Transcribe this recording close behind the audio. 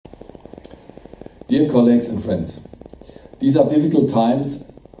Dear colleagues and friends, these are difficult times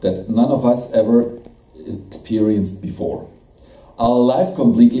that none of us ever experienced before. Our life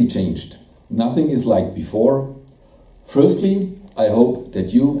completely changed. Nothing is like before. Firstly, I hope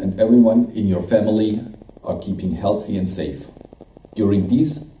that you and everyone in your family are keeping healthy and safe during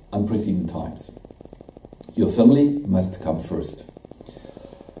these unprecedented times. Your family must come first.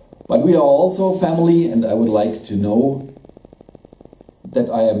 But we are also family, and I would like to know that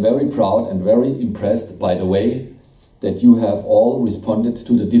I am very proud and very impressed by the way that you have all responded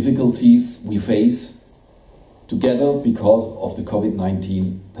to the difficulties we face together because of the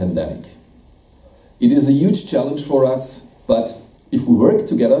COVID-19 pandemic. It is a huge challenge for us, but if we work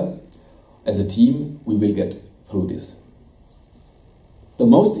together as a team, we will get through this. The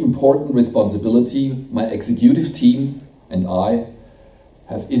most important responsibility my executive team and I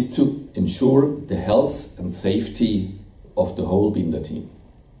have is to ensure the health and safety of the whole Binder team.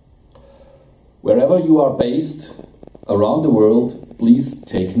 Wherever you are based around the world, please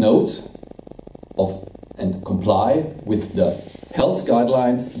take note of and comply with the health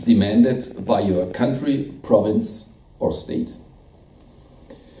guidelines demanded by your country, province or state.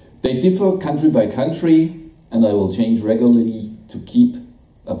 They differ country by country, and I will change regularly to keep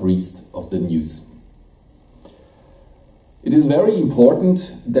abreast of the news. It is very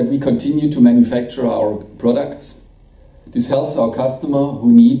important that we continue to manufacture our products. This helps our customer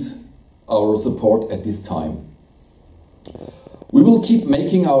who need our support at this time. We will keep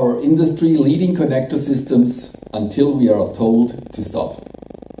making our industry-leading connector systems until we are told to stop.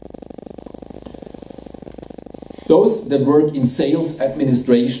 Those that work in sales,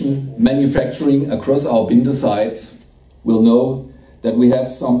 administration, manufacturing across our Binder sites will know that we have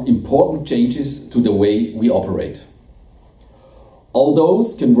some important changes to the way we operate. All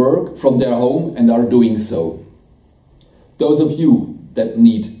those can work from their home and are doing so. Those of you that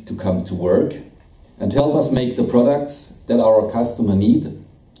need to come to work and help us make the products that our customer need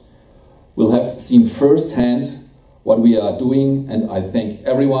will have seen firsthand what we are doing, and I thank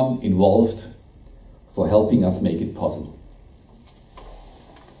everyone involved for helping us make it possible.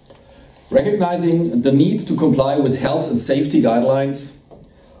 Recognizing the need to comply with health and safety guidelines,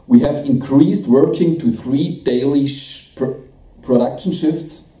 we have increased working to 3 daily production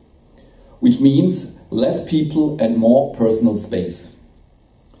shifts, which means less people and more personal space.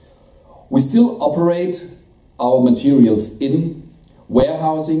 We still operate our materials in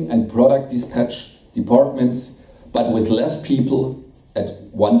warehousing and product dispatch departments, but with less people at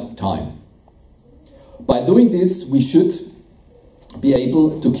one time. By doing this, we should be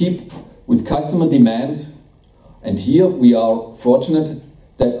able to keep with customer demand, and here we are fortunate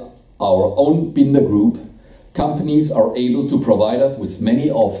that our own Binder Group companies are able to provide us with many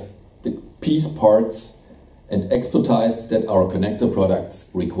of the piece parts and expertise that our connector products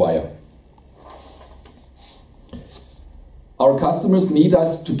require. Our customers need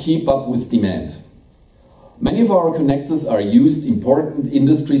us to keep up with demand. Many of our connectors are used in important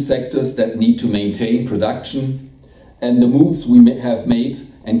industry sectors that need to maintain production, and the moves we have made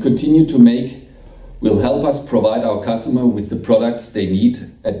and continue to make will help us provide our customer with the products they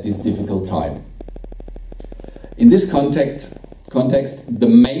need at this difficult time. In this context, the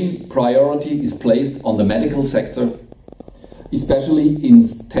main priority is placed on the medical sector, especially in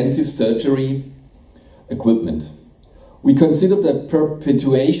intensive surgery equipment. We consider the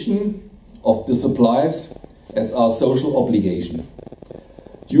perpetuation of the supplies as our social obligation.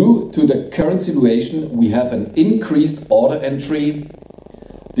 Due to the current situation, we have an increased order entry.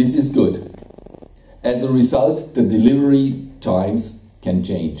 This is good. As a result, the delivery times can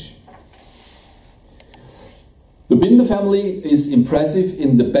change. The Binder family is impressive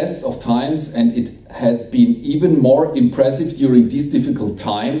in the best of times, and it has been even more impressive during these difficult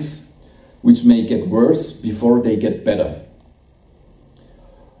times, which may get worse before they get better.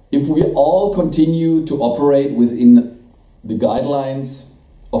 If we all continue to operate within the guidelines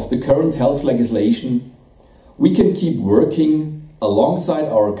of the current health legislation, we can keep working alongside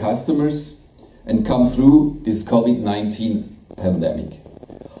our customers and come through this COVID-19 pandemic.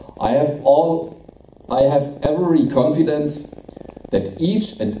 I have every confidence that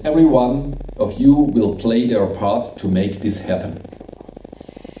each and every one of you will play their part to make this happen.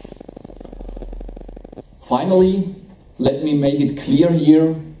 Finally, let me make it clear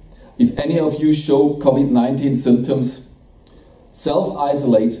here, if any of you show COVID-19 symptoms,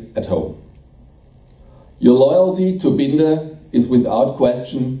 self-isolate at home. Your loyalty to Binder is without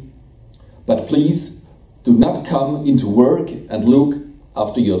question, but please do not come into work and look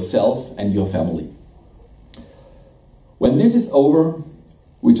after yourself and your family. When this is over,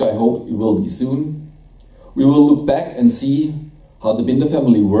 which I hope it will be soon, we will look back and see how the Binder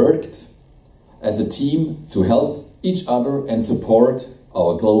family worked as a team to help each other and support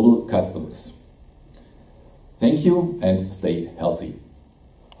our global customers. Thank you and stay healthy.